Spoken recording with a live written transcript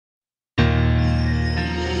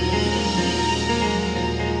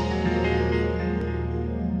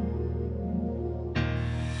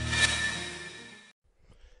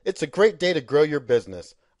It's a great day to grow your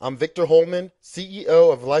business. I'm Victor Holman,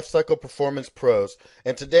 CEO of Lifecycle Performance Pros,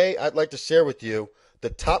 and today I'd like to share with you the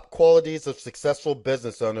top qualities of successful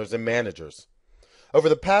business owners and managers. Over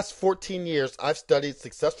the past 14 years, I've studied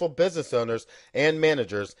successful business owners and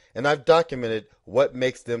managers, and I've documented what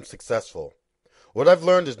makes them successful. What I've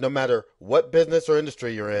learned is no matter what business or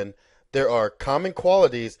industry you're in, there are common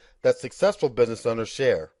qualities that successful business owners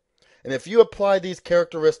share. And if you apply these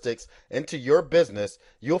characteristics into your business,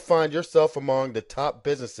 you'll find yourself among the top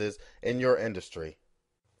businesses in your industry.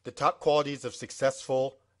 The top qualities of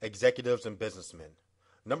successful executives and businessmen.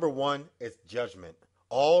 Number one is judgment.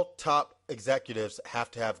 All top executives have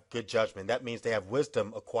to have good judgment. That means they have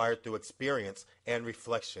wisdom acquired through experience and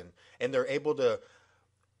reflection, and they're able to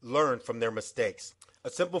learn from their mistakes. A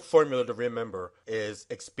simple formula to remember is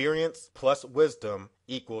experience plus wisdom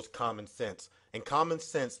equals common sense. And common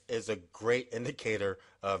sense is a great indicator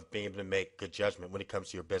of being able to make good judgment when it comes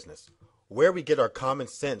to your business. Where we get our common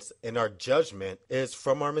sense and our judgment is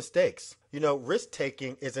from our mistakes. Risk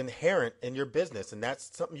taking is inherent in your business, and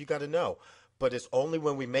that's something you got to know. But it's only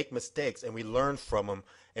when we make mistakes and we learn from them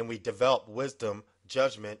and we develop wisdom,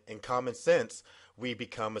 judgment, and common sense, we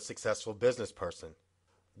become a successful business person.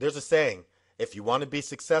 There's a saying, if you want to be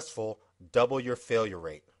successful, double your failure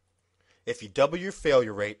rate. If you double your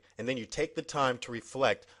failure rate and then you take the time to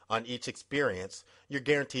reflect on each experience, you're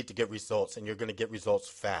guaranteed to get results, and you're going to get results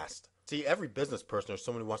fast. See, every business person or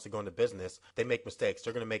someone who wants to go into business, they make mistakes.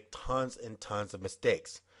 They're going to make tons and tons of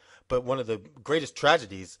mistakes. But one of the greatest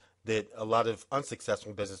tragedies that a lot of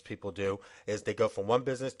unsuccessful business people do is they go from one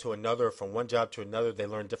business to another, from one job to another. They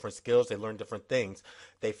learn different skills. They learn different things.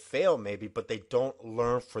 They fail maybe, but they don't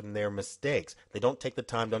learn from their mistakes. They don't take the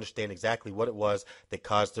time to understand exactly what it was that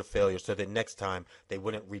caused their failure so that next time they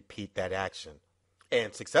wouldn't repeat that action.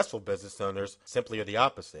 And successful business owners simply are the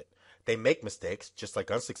opposite. They make mistakes, just like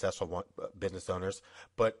unsuccessful business owners,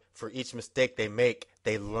 but for each mistake they make,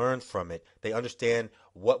 they learn from it. They understand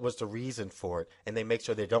what was the reason for it, and they make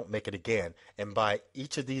sure they don't make it again. And by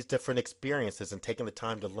each of these different experiences and taking the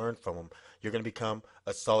time to learn from them, you're going to become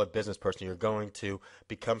a solid business person. You're going to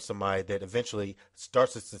become somebody that eventually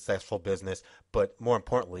starts a successful business, but more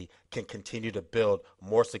importantly, can continue to build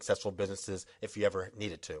more successful businesses if you ever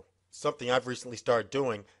needed to. Something I've recently started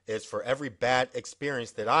doing is for every bad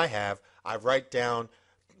experience that I have, I write down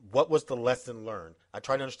what was the lesson learned. I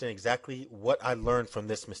try to understand exactly what I learned from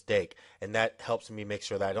this mistake, and that helps me make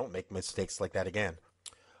sure that I don't make mistakes like that again.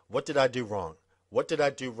 What did I do wrong? What did I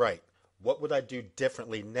do right? What would I do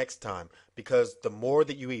differently next time? Because the more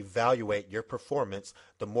that you evaluate your performance,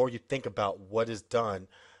 the more you think about what is done,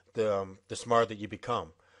 the smarter that you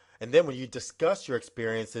become. And then when you discuss your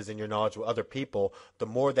experiences and your knowledge with other people, the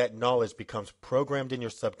more that knowledge becomes programmed in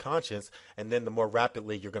your subconscious, and then the more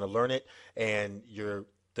rapidly you're going to learn it, and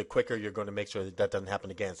the quicker you're going to make sure that that doesn't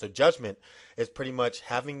happen again. So judgment is pretty much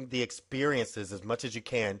having the experiences as much as you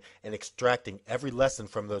can and extracting every lesson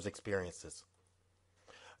from those experiences.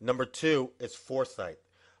 Number two is foresight.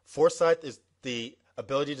 Foresight is the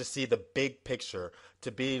ability to see the big picture,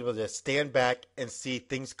 to be able to stand back and see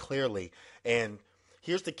things clearly. And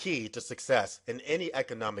here's the key to success in any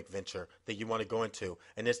economic venture that you want to go into,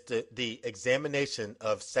 and it's the examination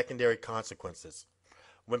of secondary consequences.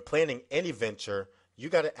 When planning any venture, you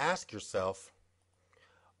got to ask yourself,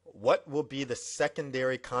 what will be the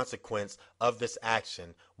secondary consequence of this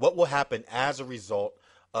action? What will happen as a result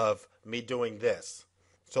of me doing this?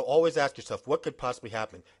 So always ask yourself, what could possibly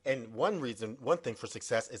happen? And one thing for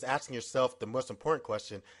success is asking yourself the most important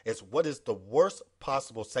question is, what is the worst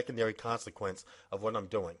possible secondary consequence of what I'm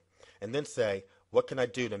doing? And then say, what can I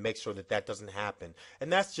do to make sure that that doesn't happen?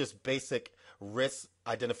 And that's just basic risk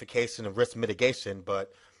identification and risk mitigation,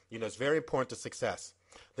 but it's very important to success.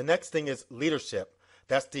 The next thing is leadership.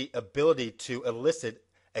 That's the ability to elicit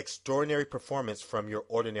extraordinary performance from your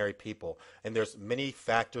ordinary people. And there's many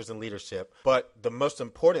factors in leadership, but the most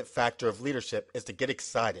important factor of leadership is to get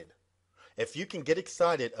excited. If you can get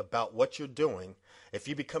excited about what you're doing, if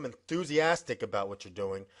you become enthusiastic about what you're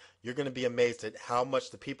doing, you're going to be amazed at how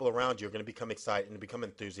much the people around you are going to become excited and become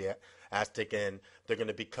enthusiastic, and they're going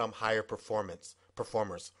to become higher performers.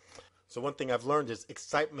 So one thing I've learned is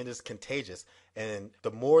excitement is contagious, and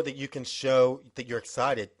the more that you can show that you're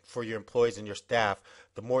excited for your employees and your staff,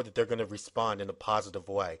 the more that they're going to respond in a positive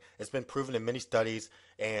way. It's been proven in many studies,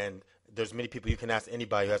 and there's many people, you can ask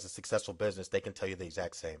anybody who has a successful business, they can tell you the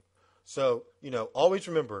exact same. So, always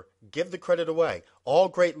remember, give the credit away. All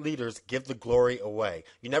great leaders give the glory away.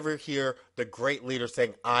 You never hear the great leader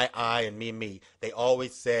saying I, and me. They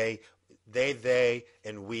always say they,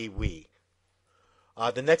 and we.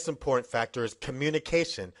 The next important factor is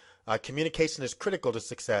communication. Communication is critical to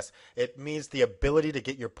success. It means the ability to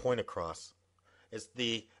get your point across. It's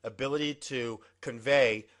the ability to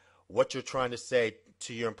convey what you're trying to say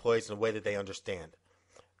to your employees in a way that they understand.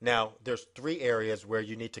 Now, there's three areas where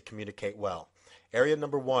you need to communicate well. Area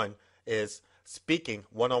number one is speaking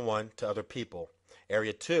one-on-one to other people.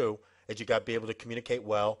 Area two is you got to be able to communicate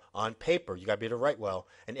well on paper. You got to be able to write well.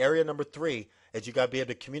 And area number three is you got to be able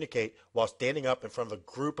to communicate while standing up in front of a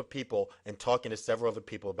group of people and talking to several other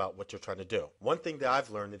people about what you're trying to do. One thing that I've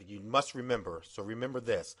learned that you must remember, so remember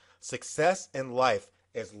this, success in life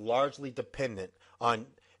is largely dependent on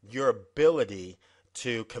your ability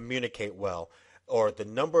to communicate well, or the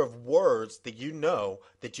number of words that you know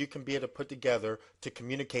that you can be able to put together to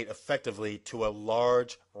communicate effectively to a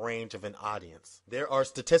large range of an audience. There are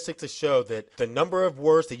statistics to show that the number of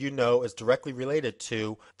words that you know is directly related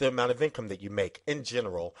to the amount of income that you make in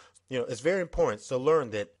general. It's very important. So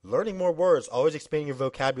learn that learning more words, always expanding your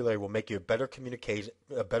vocabulary, will make you a better communicator,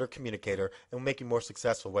 and will make you more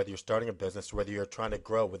successful, whether you're starting a business or whether you're trying to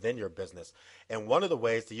grow within your business. And one of the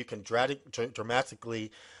ways that you can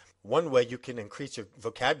dramatically one way you can increase your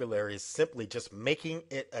vocabulary is simply just making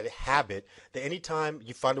it a habit that anytime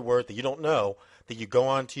you find a word that you don't know, that you go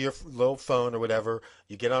onto your little phone or whatever,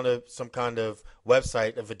 you get onto some kind of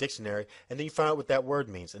website of a dictionary, and then you find out what that word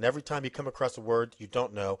means. And every time you come across a word you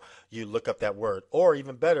don't know, you look up that word. Or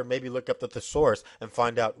even better, maybe look up the thesaurus and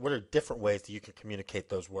find out what are different ways that you can communicate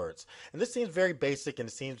those words. And this seems very basic and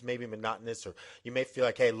it seems maybe monotonous, or you may feel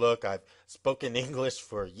like, hey, look, I've spoken English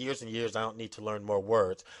for years and years, I don't need to learn more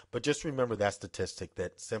words. But just remember that statistic,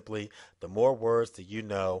 that simply the more words that you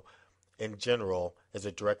know in general is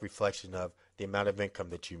a direct reflection of the amount of income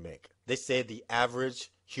that you make. They say the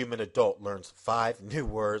average human adult learns 5 new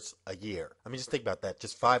words a year. I mean, just think about that,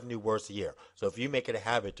 just 5 new words a year. So if you make it a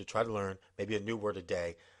habit to try to learn maybe a new word a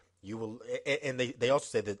day, you will, and they also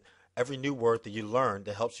say that every new word that you learn,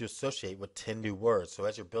 that helps you associate with 10 new words. So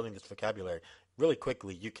as you're building this vocabulary, really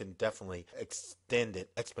quickly, you can definitely extend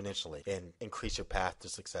it exponentially and increase your path to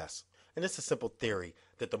success. And it's a simple theory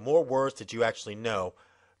that the more words that you actually know,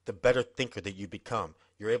 the better thinker that you become.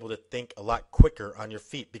 You're able to think a lot quicker on your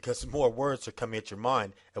feet because more words are coming at your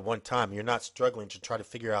mind at one time. You're not struggling to try to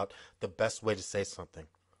figure out the best way to say something.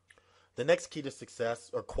 The next key to success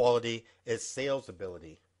or quality is sales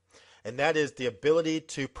ability. And that is the ability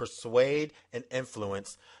to persuade and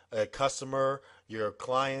influence a customer, your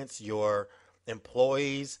clients, your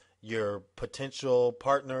employees, your potential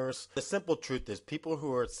partners. The simple truth is people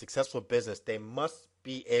who are successful in business, they must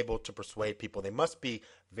be able to persuade people. They must be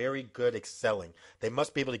very good at selling. They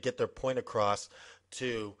must be able to get their point across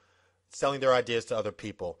to selling their ideas to other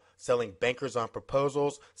people, selling bankers on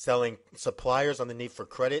proposals, selling suppliers on the need for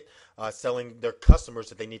credit, selling their customers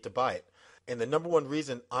that they need to buy it. And the number one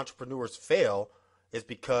reason entrepreneurs fail is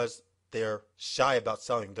because they're shy about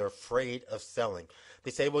selling. They're afraid of selling.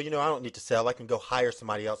 They say, well, I don't need to sell. I can go hire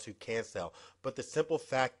somebody else who can sell. But the simple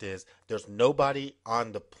fact is there's nobody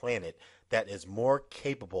on the planet that is more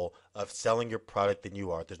capable of selling your product than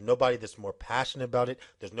you are. There's nobody that's more passionate about it.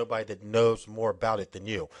 There's nobody that knows more about it than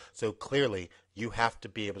you. So clearly, you have to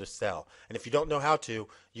be able to sell. And if you don't know how to,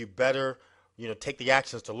 you better, take the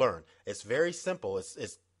actions to learn. It's very simple.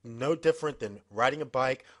 It's no different than riding a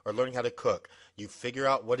bike or learning how to cook. You figure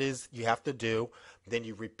out what is you have to do, then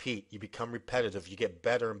you repeat. You become repetitive. You get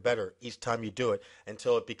better and better each time you do it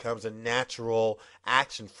until it becomes a natural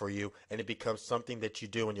action for you, and it becomes something that you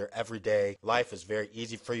do in your everyday life. Is very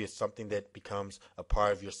easy for you. It's something that becomes a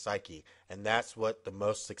part of your psyche. And that's what the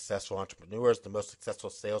most successful entrepreneurs, the most successful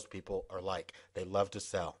salespeople are like. They love to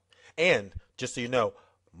sell. And just so you know,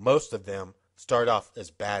 most of them start off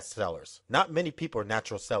as bad sellers. Not many people are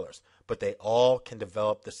natural sellers, but they all can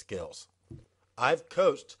develop the skills. I've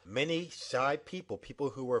coached many shy people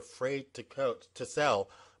who were afraid to sell,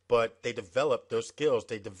 but they developed those skills,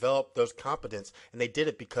 they developed those competence, and they did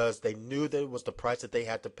it because they knew that it was the price that they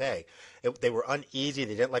had to pay. They were uneasy,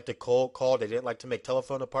 they didn't like to cold call, they didn't like to make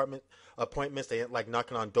telephone appointments, they didn't like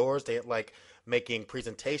knocking on doors, they didn't like making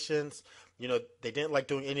presentations. They didn't like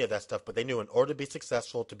doing any of that stuff, but they knew in order to be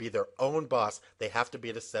successful, to be their own boss, they have to be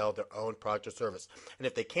able to sell their own product or service. And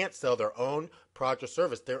if they can't sell their own product or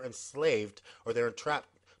service, they're enslaved or they're entrapped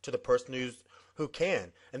to the person who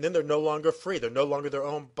can. And then they're no longer free. They're no longer their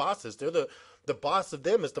own bosses. They're the boss of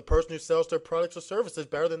them is the person who sells their products or services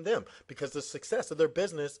better than them, because the success of their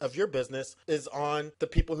business, of your business, is on the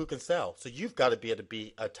people who can sell. So you've got to be able to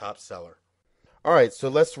be a top seller. All right, so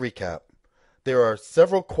let's recap. There are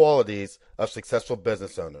several qualities of successful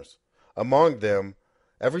business owners. Among them,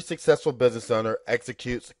 every successful business owner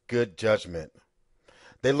executes good judgment.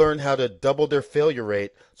 They learn how to double their failure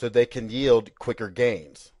rate so they can yield quicker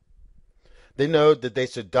gains. They know that they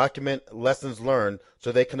should document lessons learned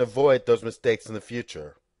so they can avoid those mistakes in the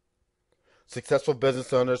future. Successful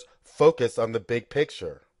business owners focus on the big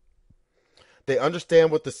picture. They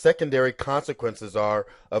understand what the secondary consequences are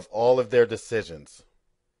of all of their decisions.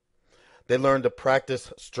 They learn to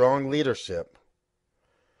practice strong leadership.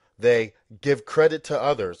 They give credit to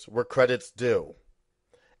others where credit's due.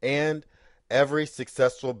 And every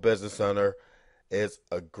successful business owner is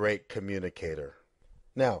a great communicator.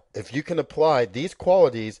 Now, if you can apply these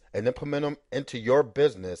qualities and implement them into your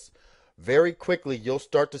business, very quickly you'll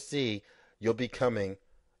start to see you'll be becoming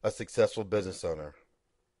a successful business owner.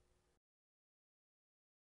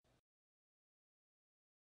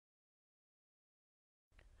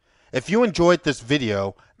 If you enjoyed this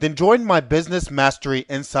video, then join my Business Mastery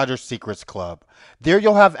Insider Secrets Club. There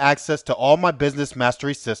you'll have access to all my business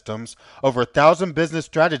mastery systems, over 1,000 business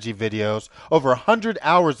strategy videos, over 100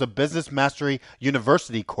 hours of Business Mastery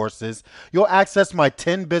University courses. You'll access my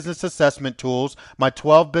 10 business assessment tools, my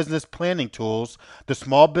 12 business planning tools, the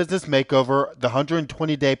Small Business Makeover, the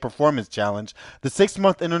 120-day performance challenge, the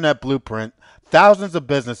 6-month internet blueprint, thousands of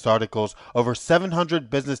business articles, over 700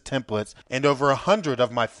 business templates, and over 100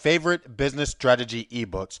 of my favorite business strategy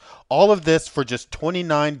ebooks. All of this for just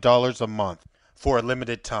 $29 a month for a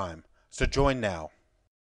limited time. So join now.